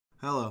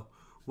Hello,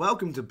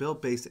 welcome to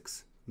BYLT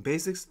Basics,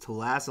 basics to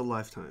last a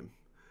lifetime.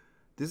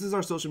 This is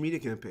our social media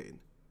campaign.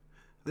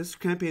 This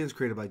campaign is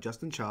created by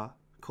Justin Cha,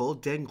 Cole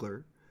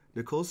Dengler,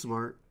 Nicole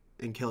Smart,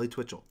 and Kelly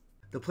Twitchell.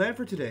 The plan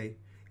for today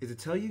is to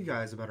tell you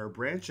guys about our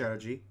brand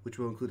strategy, which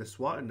will include a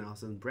SWOT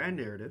analysis and brand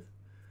narrative,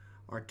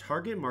 our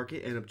target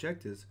market and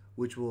objectives,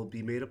 which will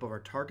be made up of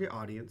our target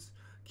audience,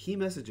 key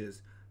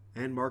messages,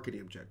 and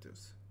marketing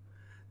objectives.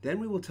 Then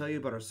we will tell you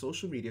about our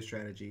social media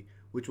strategy,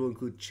 which will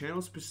include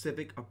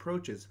channel-specific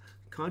approaches,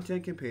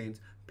 content campaigns,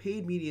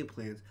 paid media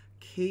plans,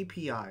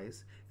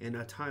 KPIs, and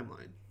a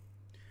timeline.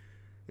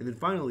 And then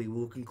finally,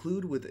 we'll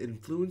conclude with an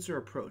influencer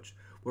approach,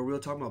 where we'll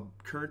talk about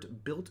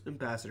current BYLT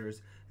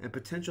ambassadors and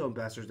potential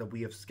ambassadors that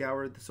we have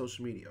scoured the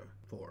social media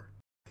for.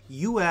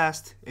 You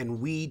asked,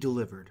 and we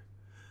delivered.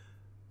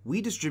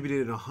 We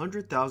distributed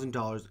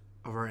 $100,000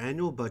 of our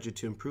annual budget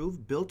to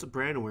improve BYLT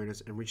brand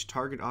awareness and reach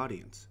target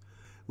audience.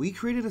 We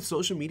created a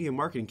social media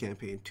marketing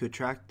campaign to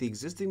attract the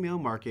existing male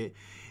market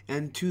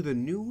and to the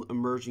new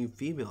emerging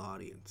female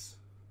audience.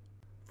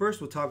 First,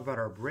 we'll talk about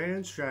our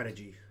brand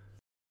strategy.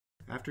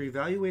 After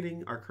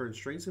evaluating our current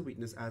strengths and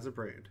weaknesses as a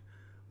brand,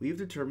 we've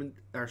determined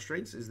our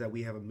strengths is that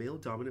we have a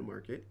male-dominant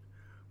market,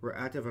 we're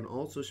active on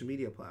all social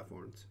media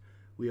platforms,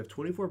 we have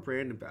 24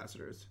 brand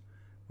ambassadors,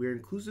 we are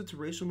inclusive to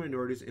racial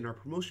minorities in our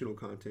promotional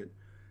content,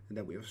 and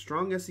that we have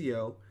strong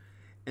SEO,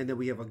 and that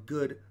we have a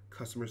good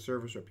customer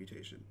service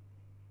reputation.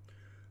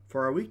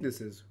 For our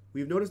weaknesses,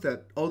 we've noticed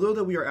that although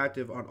that we are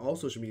active on all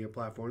social media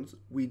platforms,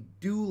 we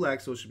do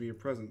lack social media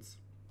presence.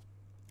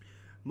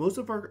 Most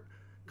of our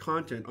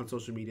content on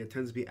social media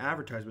tends to be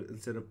advertisement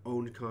instead of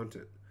owned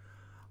content.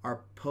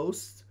 Our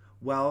posts,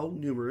 while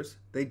numerous,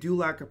 they do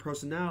lack a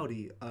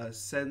personality, a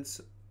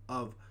sense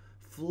of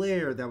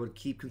flair that would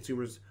keep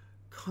consumers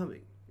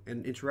coming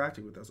and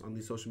interacting with us on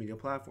these social media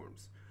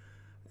platforms.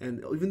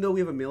 And even though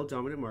we have a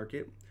male-dominant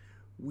market,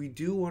 we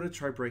do want to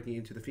try breaking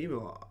into the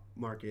female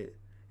market,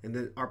 and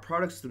that our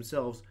products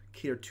themselves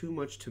cater too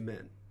much to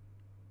men.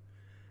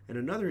 And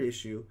another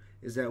issue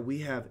is that we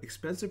have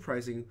expensive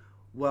pricing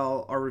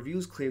while our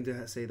reviews claim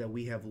to say that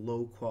we have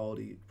low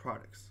quality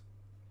products.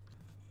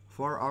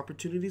 For our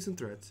opportunities and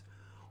threats,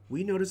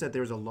 we notice that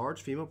there is a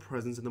large female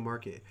presence in the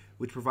market,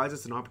 which provides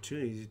us an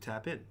opportunity to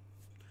tap in.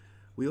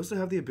 We also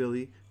have the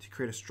ability to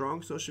create a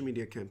strong social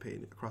media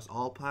campaign across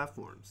all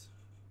platforms.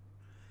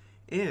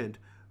 And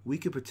we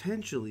could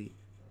potentially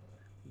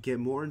get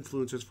more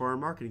influencers for our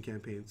marketing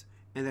campaigns,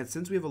 and that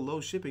since we have a low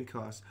shipping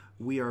cost,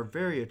 we are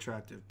very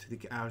attractive to the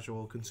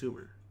casual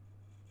consumer.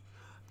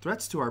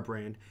 Threats to our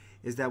brand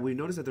is that we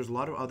notice that there's a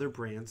lot of other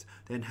brands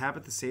that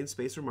inhabit the same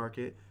space or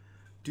market.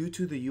 Due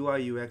to the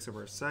UI UX of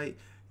our site,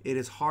 it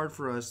is hard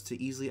for us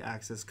to easily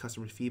access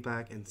customer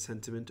feedback and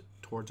sentiment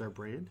towards our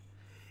brand,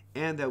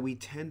 and that we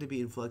tend to be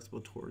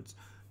inflexible towards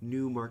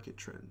new market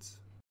trends.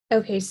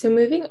 Okay, so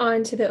moving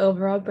on to the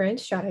overall brand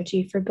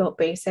strategy for BYLT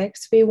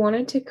Basics, we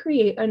wanted to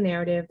create a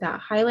narrative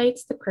that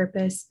highlights the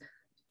purpose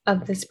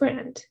of this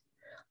brand.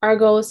 Our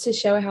goal is to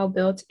show how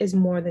BYLT is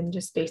more than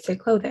just basic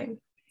clothing.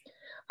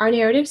 Our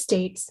narrative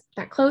states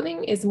that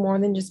clothing is more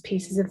than just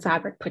pieces of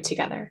fabric put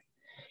together.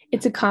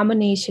 It's a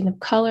combination of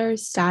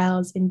colors,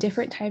 styles, and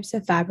different types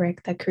of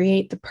fabric that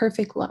create the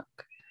perfect look.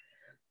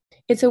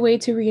 It's a way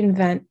to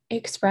reinvent,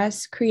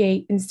 express,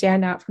 create, and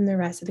stand out from the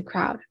rest of the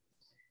crowd.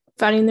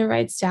 Finding the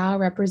right style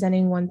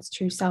representing one's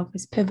true self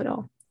is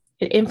pivotal.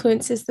 It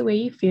influences the way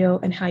you feel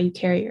and how you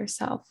carry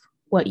yourself.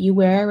 What you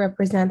wear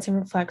represents and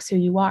reflects who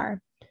you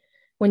are.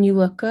 When you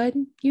look good,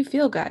 you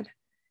feel good.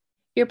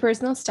 Your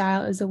personal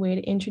style is a way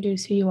to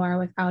introduce who you are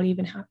without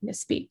even having to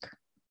speak.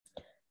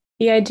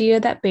 The idea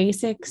that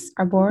basics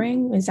are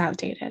boring is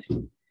outdated.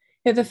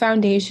 They're the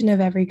foundation of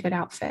every good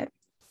outfit.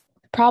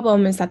 The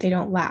problem is that they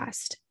don't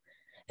last.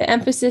 The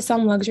emphasis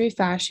on luxury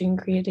fashion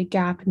created a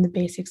gap in the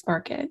basics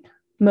market.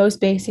 Most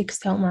basics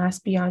don't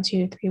last beyond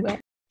 2 to 3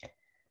 wears.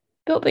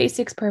 BYLT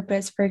Basics'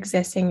 purpose for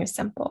existing is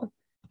simple: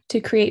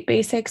 to create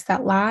basics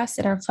that last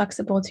and are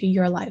flexible to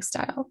your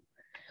lifestyle.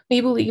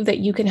 We believe that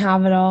you can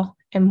have it all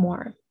and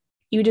more.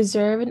 You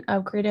deserve an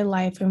upgraded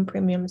life in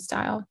premium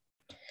style.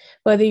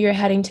 Whether you're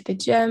heading to the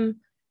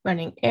gym,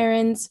 running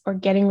errands, or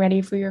getting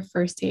ready for your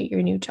first day at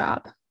your new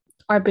job,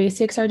 our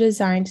basics are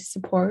designed to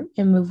support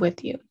and move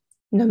with you,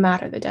 no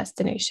matter the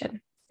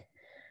destination.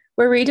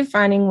 We're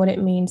redefining what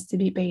it means to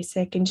be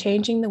basic and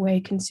changing the way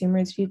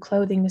consumers view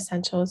clothing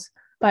essentials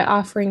by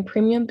offering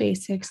premium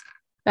basics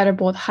that are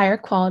both higher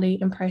quality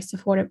and priced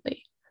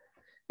affordably.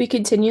 We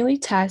continually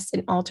test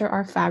and alter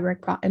our fabric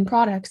and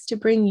products to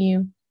bring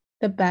you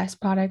the best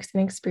products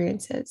and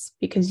experiences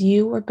because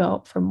you were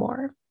built for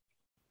more.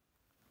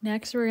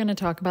 Next, we're going to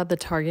talk about the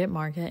target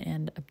market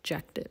and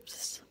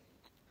objectives.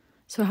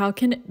 So how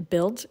can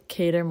BYLT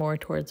cater more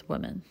towards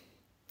women?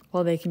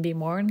 Well, they can be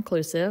more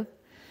inclusive,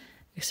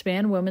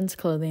 expand women's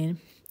clothing,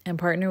 and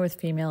partner with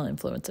female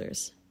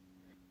influencers.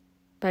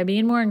 By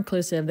being more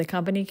inclusive, the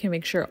company can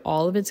make sure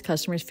all of its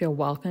customers feel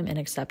welcome and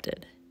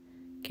accepted.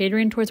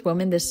 Catering towards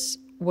women, this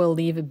will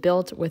leave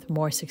BYLT with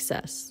more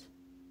success.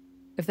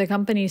 If the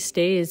company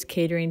stays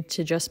catering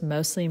to just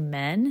mostly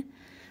men,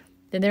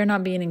 then they're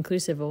not being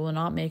inclusive and will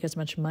not make as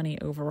much money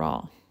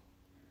overall.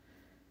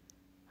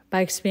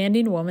 By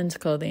expanding women's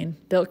clothing,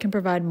 BYLT can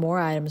provide more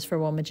items for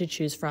women to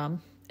choose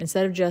from,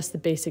 instead of just the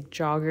basic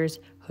joggers,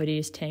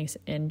 hoodies, tanks,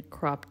 and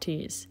crop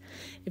tees.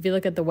 If you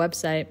look at the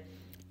website,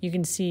 you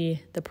can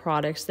see the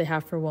products they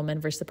have for women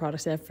versus the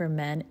products they have for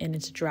men, and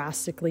it's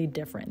drastically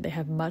different. They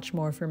have much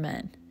more for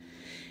men.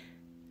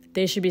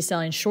 They should be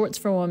selling shorts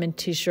for women,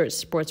 t-shirts,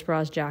 sports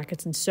bras,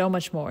 jackets, and so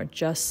much more,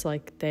 just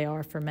like they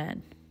are for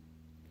men.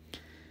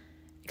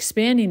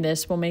 Expanding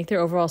this will make their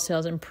overall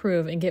sales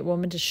improve and get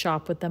women to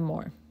shop with them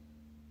more.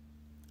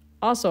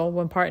 Also,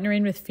 when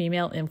partnering with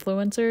female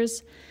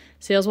influencers,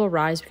 sales will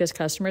rise because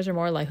customers are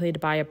more likely to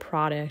buy a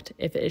product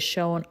if it is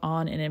shown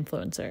on an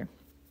influencer.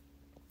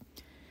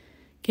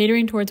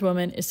 Catering towards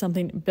women is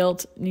something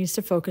BYLT needs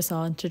to focus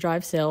on to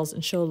drive sales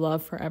and show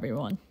love for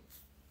everyone.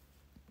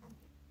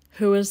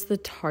 Who is the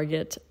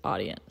target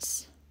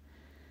audience?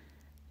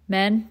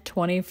 Men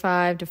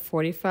 25 to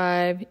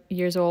 45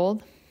 years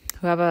old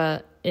who have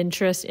an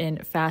interest in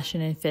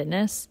fashion and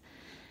fitness,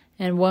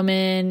 and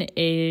women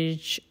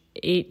age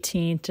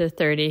 18 to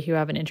 30 who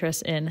have an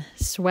interest in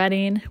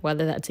sweating,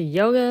 whether that's a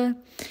yoga,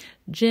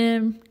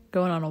 gym,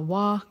 going on a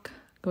walk,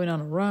 going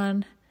on a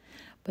run,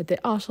 but they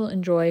also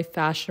enjoy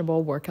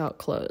fashionable workout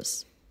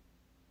clothes.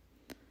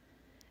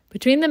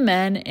 Between the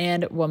men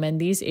and women,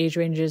 these age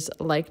ranges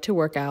like to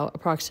work out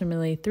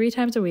approximately 3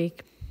 times a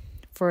week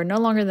for no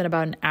longer than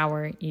about an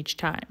hour each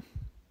time.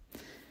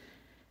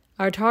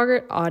 Our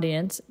target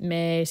audience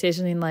may say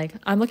something like,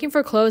 I'm looking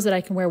for clothes that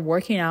I can wear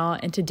working out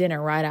and to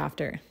dinner right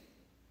after.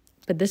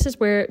 But this is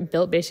where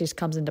BYLT Basics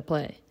comes into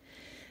play.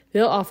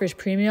 BYLT offers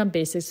premium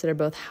basics that are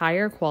both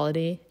higher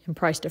quality and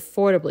priced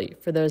affordably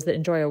for those that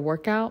enjoy a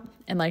workout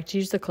and like to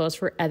use the clothes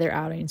for other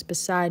outings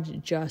besides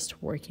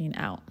just working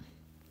out.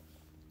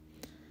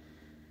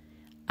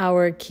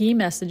 Our key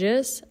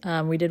messages,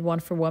 we did one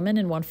for women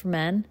and one for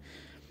men,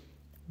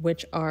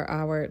 which are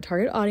our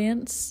target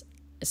audience.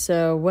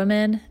 So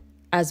women,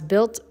 as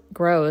BYLT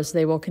grows,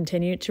 they will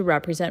continue to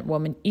represent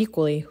women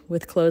equally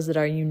with clothes that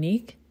are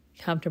unique,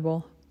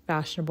 comfortable,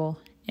 fashionable,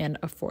 and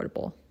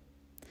affordable.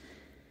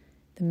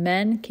 The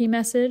men key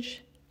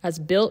message, as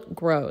BYLT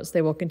grows,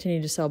 they will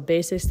continue to sell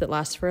basics that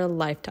last for a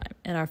lifetime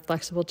and are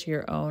flexible to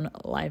your own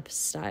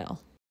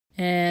lifestyle.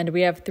 And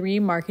we have 3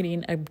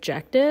 marketing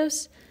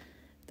objectives.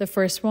 The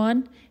first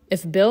one,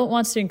 if BYLT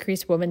wants to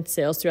increase women's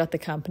sales throughout the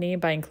company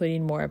by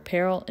including more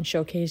apparel and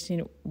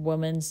showcasing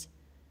women's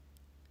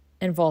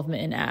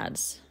involvement in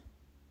ads.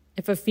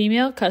 If a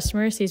female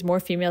customer sees more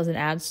females in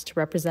ads to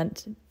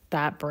represent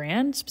that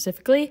brand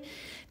specifically,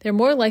 they're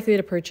more likely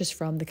to purchase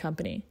from the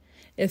company.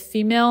 If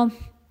female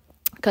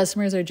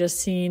customers are just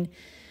seeing,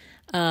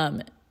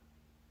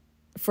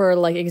 for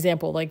like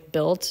example, like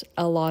BYLT,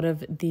 a lot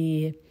of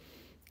the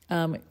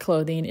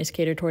clothing is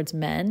catered towards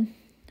men,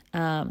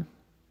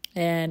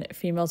 and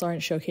females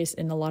aren't showcased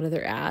in a lot of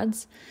their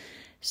ads.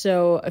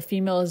 So a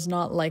female is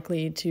not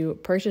likely to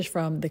purchase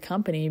from the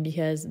company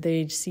because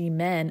they see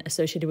men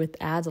associated with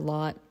ads a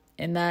lot,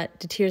 and that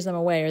deters them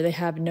away, or they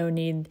have no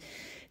need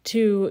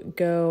to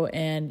go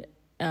and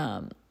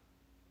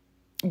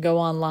go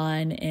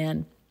online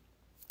and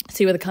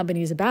see what the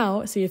company is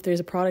about, see if there's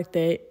a product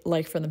they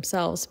like for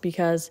themselves,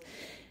 because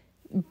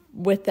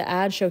with the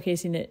ad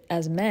showcasing it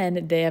as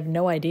men, they have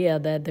no idea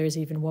that there's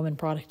even woman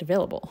product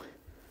available.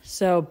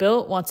 So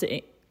BYLT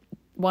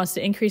wants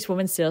to increase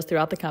women's sales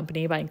throughout the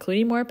company by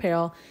including more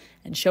apparel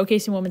and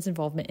showcasing women's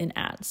involvement in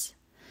ads.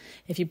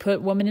 If you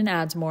put women in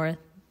ads more,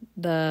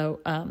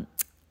 the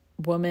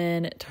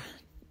woman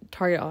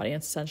target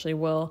audience essentially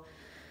will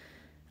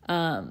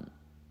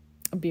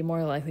be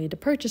more likely to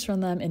purchase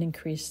from them and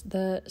increase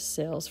the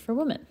sales for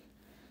women.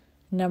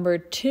 Number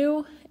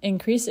 2,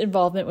 increase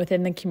involvement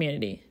within the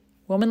community.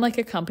 Women like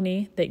a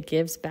company that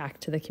gives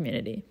back to the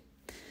community.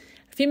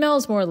 A female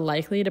is more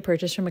likely to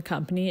purchase from a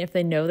company if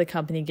they know the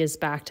company gives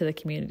back to the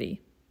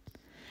community.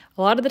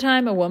 A lot of the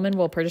time, a woman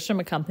will purchase from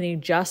a company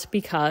just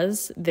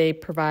because they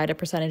provide a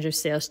percentage of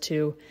sales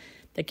to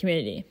the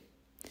community.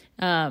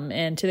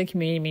 And to the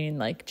community, meaning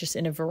like just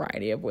in a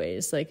variety of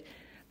ways, like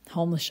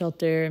homeless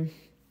shelter,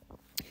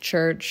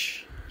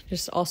 church,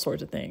 just all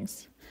sorts of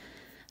things.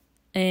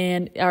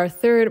 And our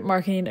 3rd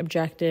marketing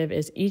objective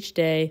is each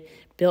day,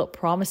 BYLT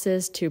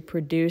promises to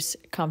produce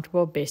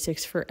comfortable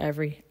basics for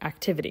every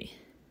activity.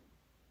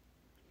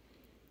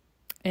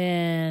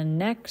 And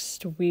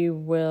next, we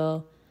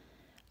will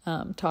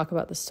talk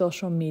about the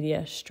social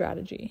media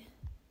strategy.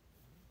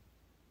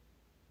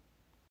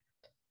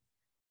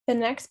 The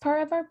next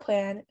part of our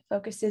plan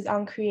focuses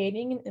on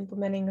creating and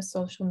implementing a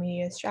social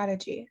media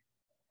strategy.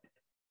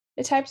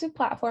 The types of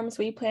platforms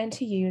we plan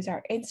to use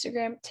are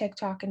Instagram,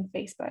 TikTok, and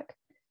Facebook.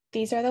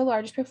 These are the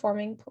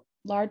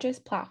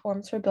largest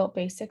platforms for BYLT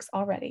Basics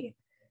already.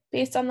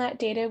 Based on that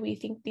data, we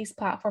think these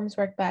platforms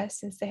work best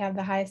since they have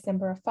the highest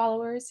number of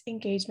followers,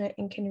 engagement,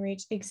 and can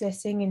reach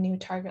existing and new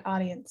target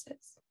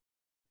audiences.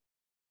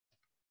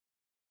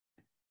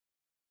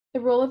 The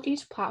role of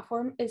each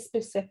platform is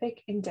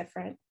specific and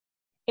different.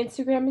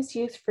 Instagram is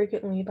used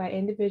frequently by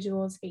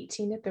individuals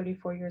 18 to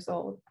 34 years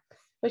old.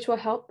 which will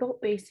help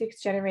Built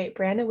Basics generate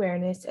brand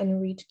awareness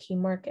and reach key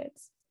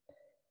markets.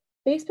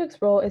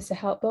 Facebook's role is to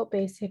help Built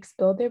Basics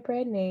build their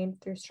brand name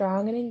through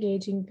strong and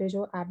engaging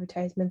visual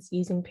advertisements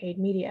using paid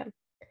media.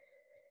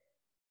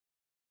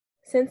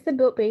 Since the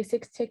Built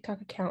Basics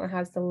TikTok account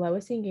has the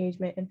lowest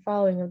engagement and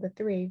following of the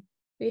three,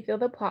 we feel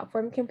the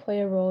platform can play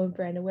a role in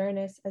brand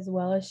awareness as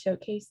well as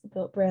showcase the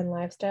Built brand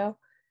lifestyle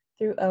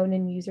through owned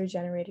and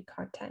user-generated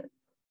content.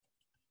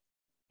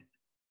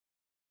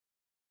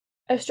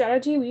 A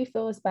strategy we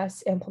feel is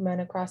best to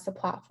implement across the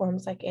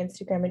platforms like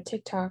Instagram and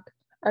TikTok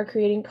are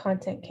creating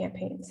content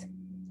campaigns.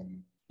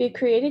 We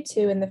created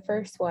two, and the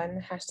first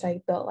one,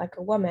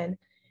 #BuiltLikeAWoman,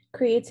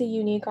 creates a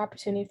unique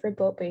opportunity for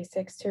Built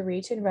Basics to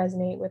reach and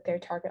resonate with their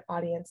target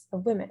audience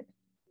of women.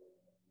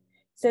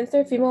 Since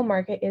their female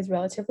market is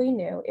relatively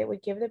new, it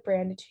would give the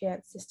brand a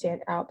chance to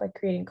stand out by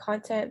creating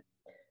content,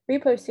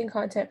 reposting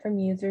content from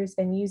users,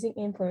 and using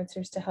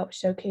influencers to help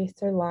showcase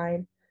their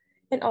line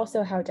and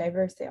also how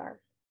diverse they are.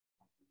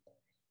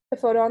 The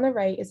photo on the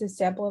right is a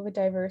sample of a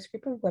diverse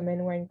group of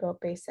women wearing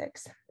Built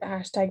Basics. The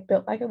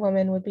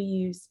 #BuiltLikeAWoman would be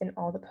used in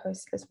all the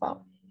posts as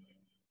well.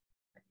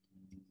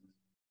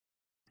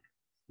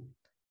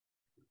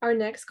 Our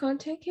next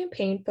content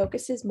campaign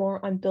focuses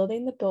more on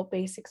building the Built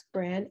Basics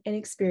brand and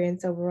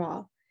experience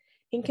overall.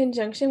 In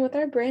conjunction with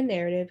our brand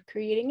narrative,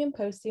 creating and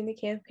posting the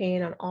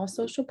campaign on all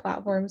social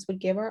platforms would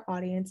give our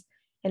audience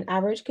and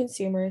average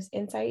consumers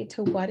insight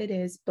into what it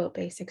is Built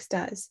Basics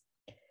does,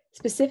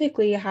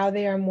 specifically how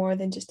they are more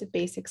than just a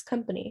basics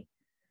company.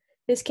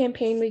 This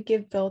campaign would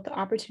give Built the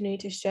opportunity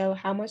to show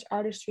how much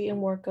artistry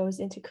and work goes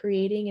into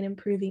creating and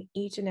improving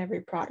each and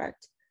every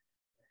product.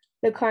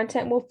 The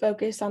content will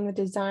focus on the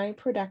design,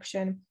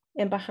 production,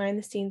 and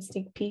behind-the-scenes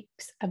sneak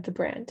peeks of the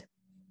brand.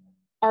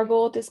 Our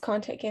goal with this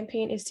content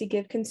campaign is to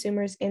give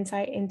consumers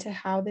insight into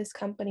how this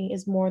company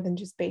is more than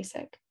just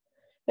basic.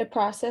 The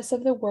process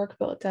of the work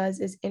Built does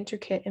is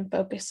intricate and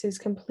focuses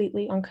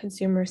completely on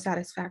consumer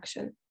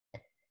satisfaction,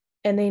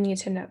 and they need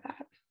to know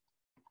that.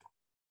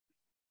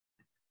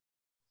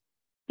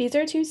 These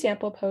are two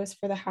sample posts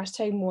for the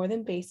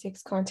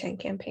 #MoreThanBasics content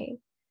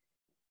campaign.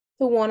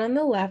 The one on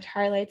the left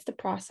highlights the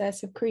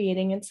process of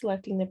creating and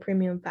selecting the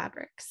premium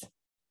fabrics.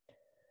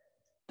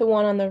 The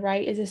one on the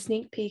right is a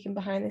sneak peek and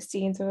behind the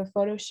scenes of a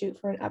photo shoot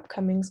for an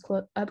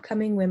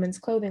upcoming women's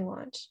clothing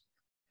launch.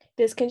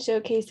 This can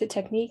showcase the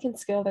technique and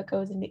skill that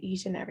goes into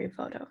each and every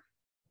photo.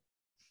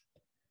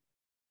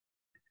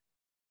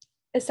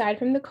 Aside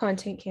from the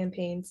content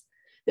campaigns,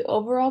 the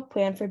overall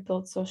plan for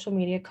Built social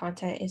media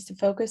content is to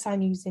focus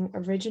on using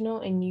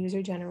original and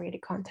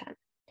user-generated content.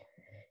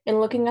 In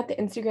looking at the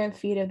Instagram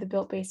feed of the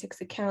Built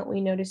Basics account,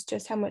 we noticed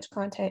just how much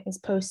content is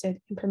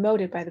posted and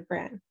promoted by the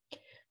brand.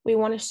 We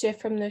want to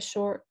shift from the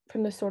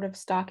sort of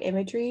stock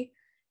imagery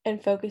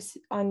and focus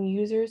on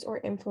users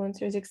or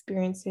influencers'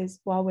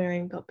 experiences while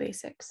wearing Built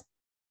Basics.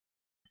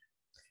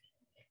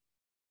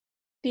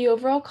 The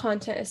overall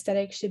content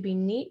aesthetic should be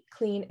neat,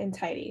 clean, and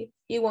tidy.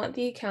 You want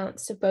the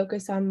accounts to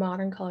focus on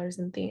modern colors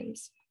and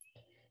themes,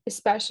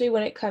 especially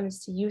when it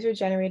comes to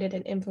user-generated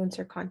and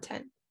influencer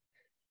content.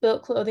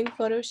 Built clothing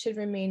photos should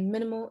remain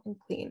minimal and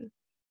clean.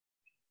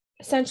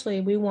 Essentially,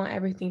 we want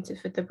everything to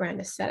fit the brand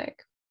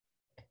aesthetic.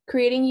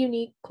 Creating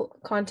unique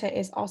content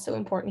is also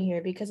important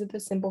here because of the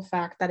simple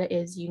fact that it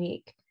is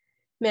unique.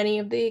 Many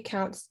of the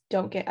accounts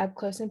don't get up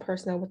close and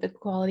personal with the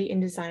quality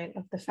and design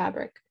of the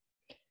fabric.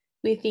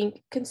 We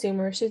think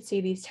consumers should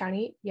see these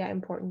tiny yet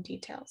important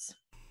details.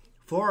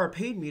 For our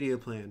paid media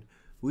plan,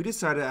 we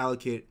decided to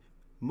allocate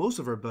most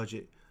of our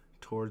budget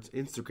towards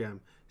Instagram,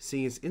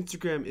 seeing as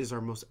Instagram is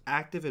our most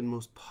active and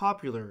most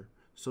popular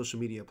social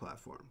media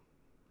platform.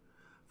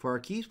 For our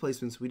key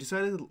placements, we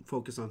decided to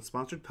focus on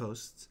sponsored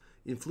posts,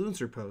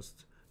 influencer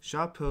posts,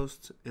 shop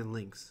posts, and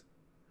links.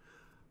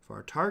 For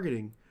our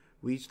targeting,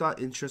 we each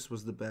thought interest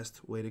was the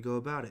best way to go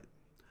about it.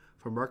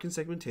 For market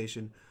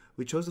segmentation,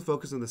 we chose to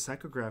focus on the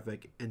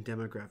psychographic and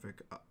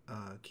demographic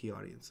key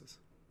audiences.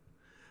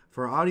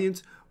 For our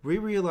audience, we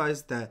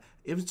realized that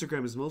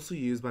Instagram is mostly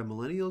used by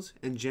millennials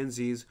and Gen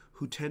Zs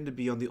who tend to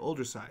be on the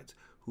older side,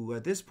 who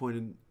at this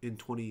point in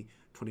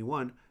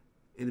 2021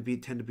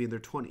 tend to be in their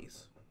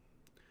 20s.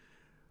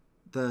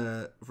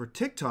 For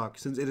TikTok,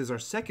 since it is our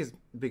second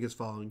biggest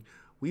following,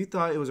 we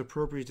thought it was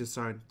appropriate to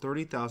assign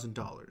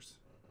 $30,000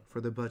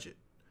 for the budget.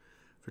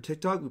 For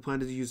TikTok, we plan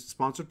to use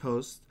sponsored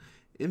posts,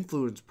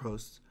 influence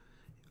posts,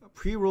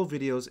 pre-roll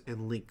videos,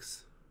 and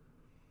links.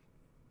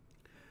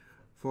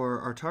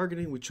 For our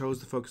targeting, we chose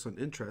to focus on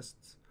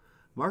interests.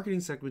 Marketing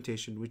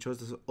segmentation, we chose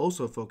to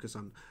also focus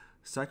on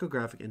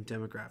psychographic and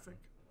demographic.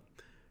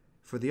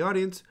 For the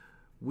audience,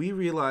 we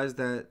realized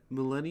that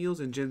millennials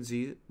and Gen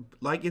Z,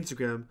 like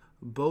Instagram,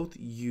 both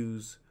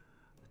use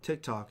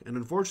TikTok. And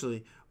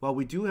unfortunately, while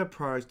we do have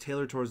products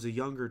tailored towards the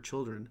younger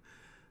children,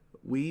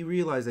 we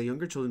realize that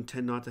younger children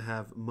tend not to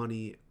have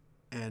money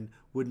and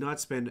would not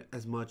spend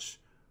as much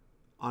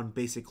on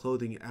basic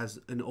clothing as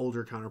an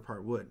older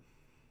counterpart would.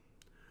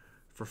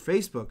 For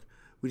Facebook,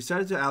 we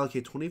decided to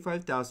allocate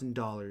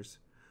 $25,000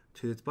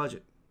 to its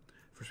budget.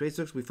 For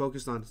Facebook, we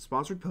focused on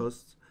sponsored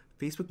posts,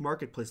 Facebook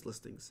Marketplace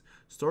listings,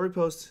 story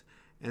posts,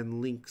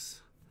 and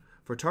links.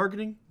 For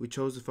targeting, we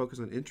chose to focus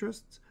on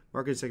interests,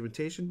 marketing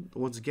segmentation,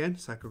 once again,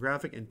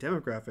 psychographic and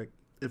demographic.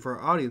 And for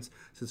our audience,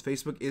 since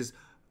Facebook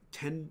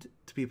tend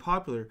to be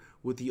popular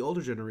with the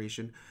older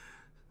generation,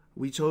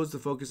 we chose to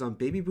focus on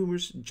baby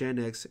boomers, Gen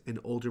X, and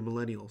older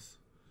millennials.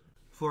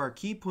 For our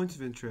key points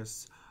of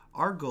interest,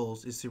 our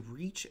goals is to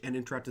reach and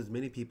interact with as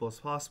many people as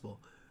possible.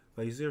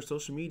 By using our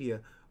social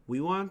media,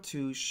 we want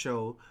to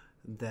show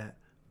that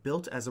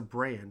BYLT as a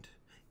brand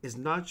is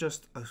not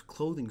just a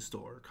clothing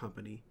store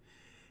company.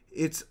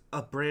 It's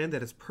a brand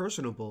that is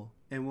personable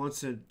and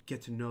wants to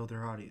get to know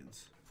their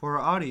audience. For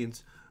our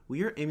audience,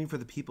 we are aiming for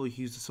the people who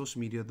use the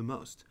social media the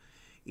most.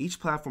 Each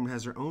platform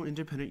has their own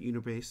independent user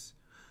base.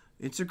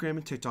 Instagram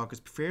and TikTok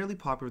is fairly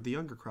popular with the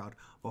younger crowd,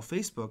 while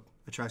Facebook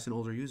attracts an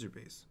older user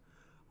base.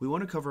 We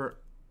want to cover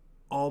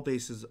all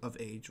bases of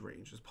age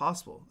range as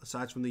possible,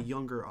 aside from the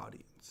younger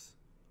audience.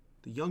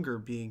 The younger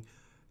being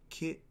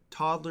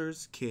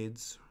toddlers,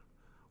 kids,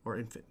 or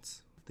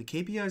infants. The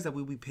KPIs that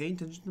we'll be paying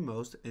attention to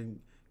most and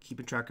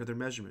keeping track of their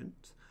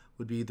measurements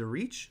would be the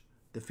reach,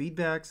 the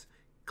feedbacks,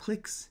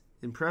 clicks,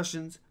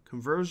 impressions,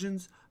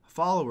 conversions,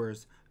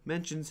 followers,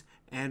 mentions,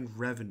 and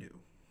revenue.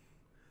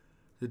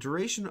 The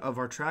duration of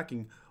our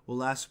tracking will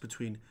last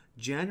between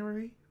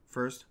January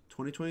 1st,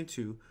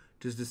 2022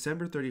 to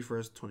December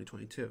 31st,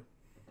 2022.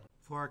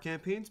 For our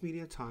campaign's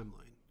media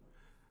timeline,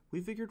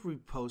 we figured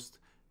we'd post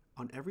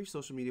on every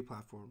social media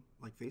platform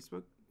like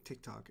Facebook,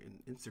 TikTok, and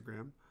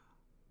Instagram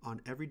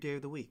on every day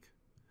of the week.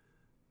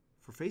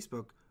 For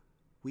Facebook,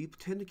 we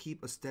tend to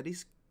keep a steady,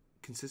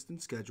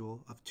 consistent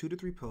schedule of 2 to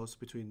 3 posts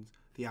between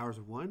the hours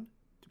of 1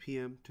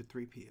 p.m. to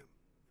 3 p.m.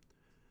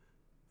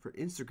 For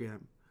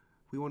Instagram,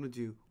 we want to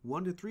do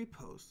 1 to 3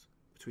 posts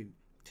between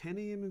 10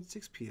 a.m. and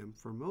 6 p.m.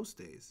 for most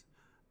days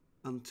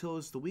until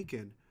it's the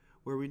weekend,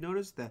 where we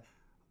notice that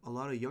a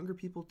lot of younger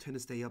people tend to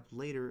stay up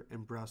later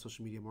and browse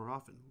social media more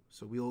often.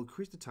 So we'll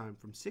increase the time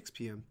from 6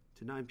 p.m.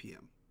 to 9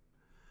 p.m.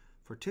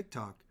 For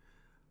TikTok,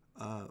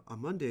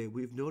 on Monday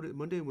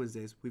and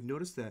Wednesdays, we've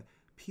noticed that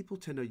people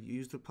tend to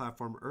use the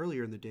platform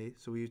earlier in the day,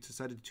 so we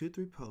decided 2 to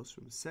 3 posts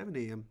from 7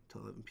 a.m. to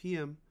 11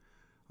 p.m.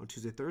 On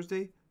Tuesday,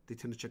 Thursday, they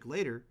tend to check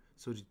later,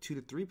 so we do 2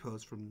 to 3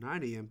 posts from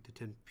 9 a.m. to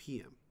 10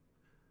 p.m.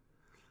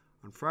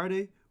 On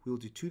Friday, we will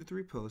do 2 to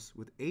 3 posts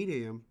with 8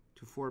 a.m.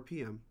 to 4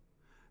 p.m.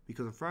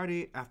 because on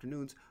Friday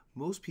afternoons,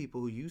 most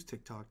people who use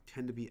TikTok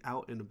tend to be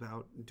out and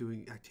about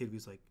doing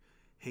activities like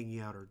hanging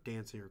out or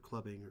dancing or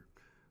clubbing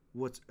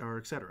or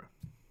etc.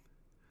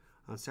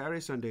 On Saturday,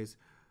 Sundays,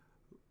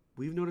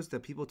 we've noticed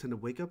that people tend to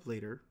wake up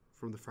later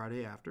from the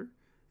Friday after,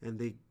 and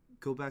they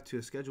go back to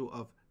a schedule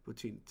of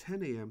between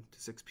 10 a.m. to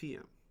 6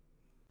 p.m.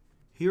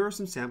 Here are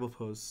some sample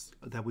posts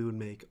that we would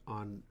make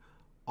on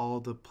all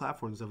the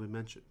platforms that we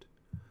mentioned.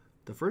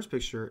 The first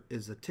picture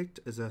is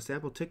a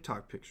sample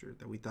TikTok picture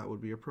that we thought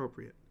would be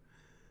appropriate.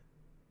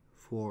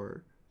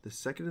 For the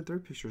second and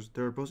third pictures,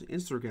 they are both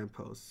Instagram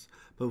posts,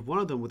 but one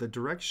of them with a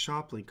direct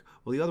shop link,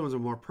 while the other ones are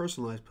more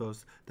personalized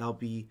posts that will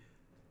be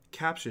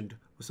captioned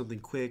with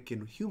something quick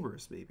and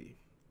humorous maybe.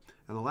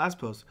 And the last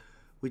post,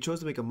 we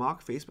chose to make a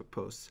mock Facebook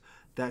post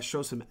that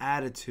shows some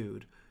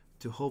attitude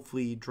to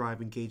hopefully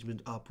drive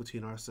engagement up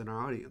between us and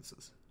our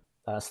audiences.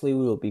 Lastly,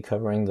 we will be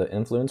covering the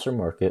influencer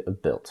market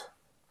of BYLT.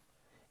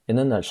 In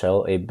a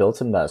nutshell, a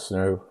BYLT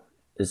ambassador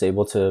is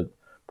able to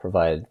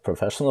provide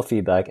professional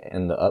feedback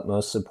and the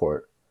utmost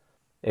support.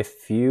 A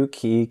few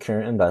key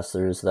current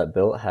ambassadors that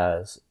BYLT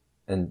has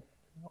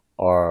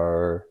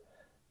are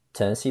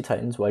Tennessee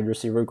Titans wide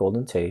receiver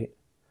Golden Tate,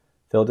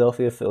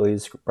 Philadelphia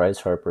Phillies Bryce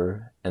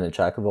Harper, and the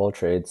jack of all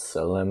trades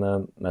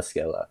Selema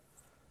Mesquela.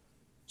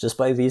 Just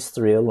by these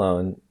three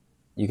alone,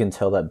 you can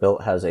tell that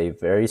BYLT has a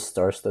very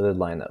star-studded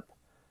lineup.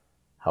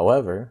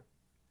 However,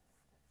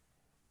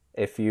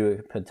 a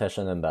few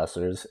potential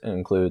ambassadors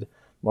include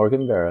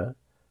Morgan Vera,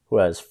 who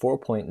has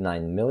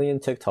 4.9 million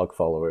TikTok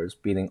followers,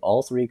 beating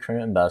all three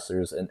current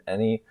ambassadors in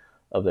any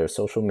of their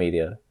social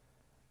media.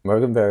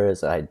 Morgan Vera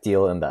is an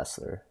ideal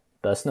ambassador.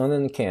 Best known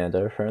in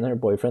Canada, her and her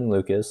boyfriend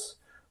Lucas,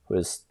 who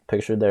is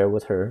pictured there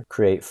with her,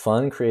 create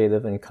fun,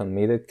 creative, and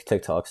comedic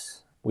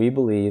TikToks. We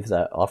believe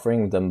that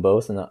offering them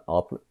both an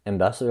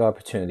ambassador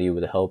opportunity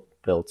would help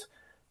BYLT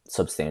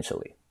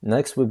substantially.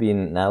 Next would be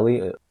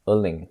Natalie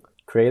Uling.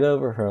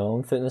 Creative of her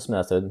own fitness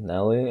method,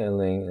 Natalie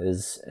Uling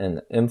is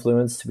an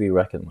influence to be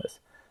reckoned with.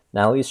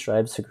 Natalie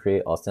strives to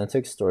create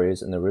authentic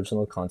stories and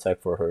original content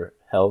for her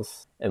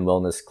health and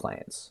wellness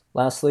clients.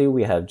 Lastly,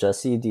 we have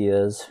Jessie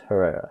Diaz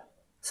Herrera.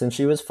 Since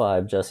she was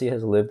 5, Jessie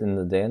has lived in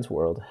the dance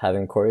world,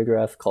 having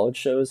choreographed college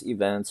shows,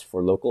 events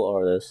for local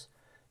artists.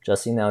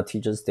 Jessie now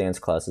teaches dance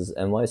classes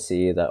at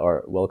NYC that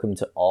are welcome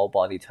to all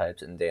body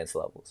types and dance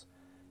levels.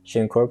 She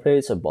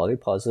incorporates a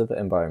body-positive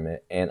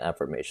environment and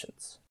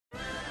affirmations.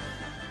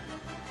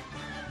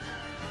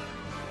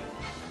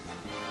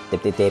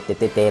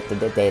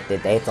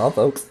 That's all,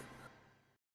 folks.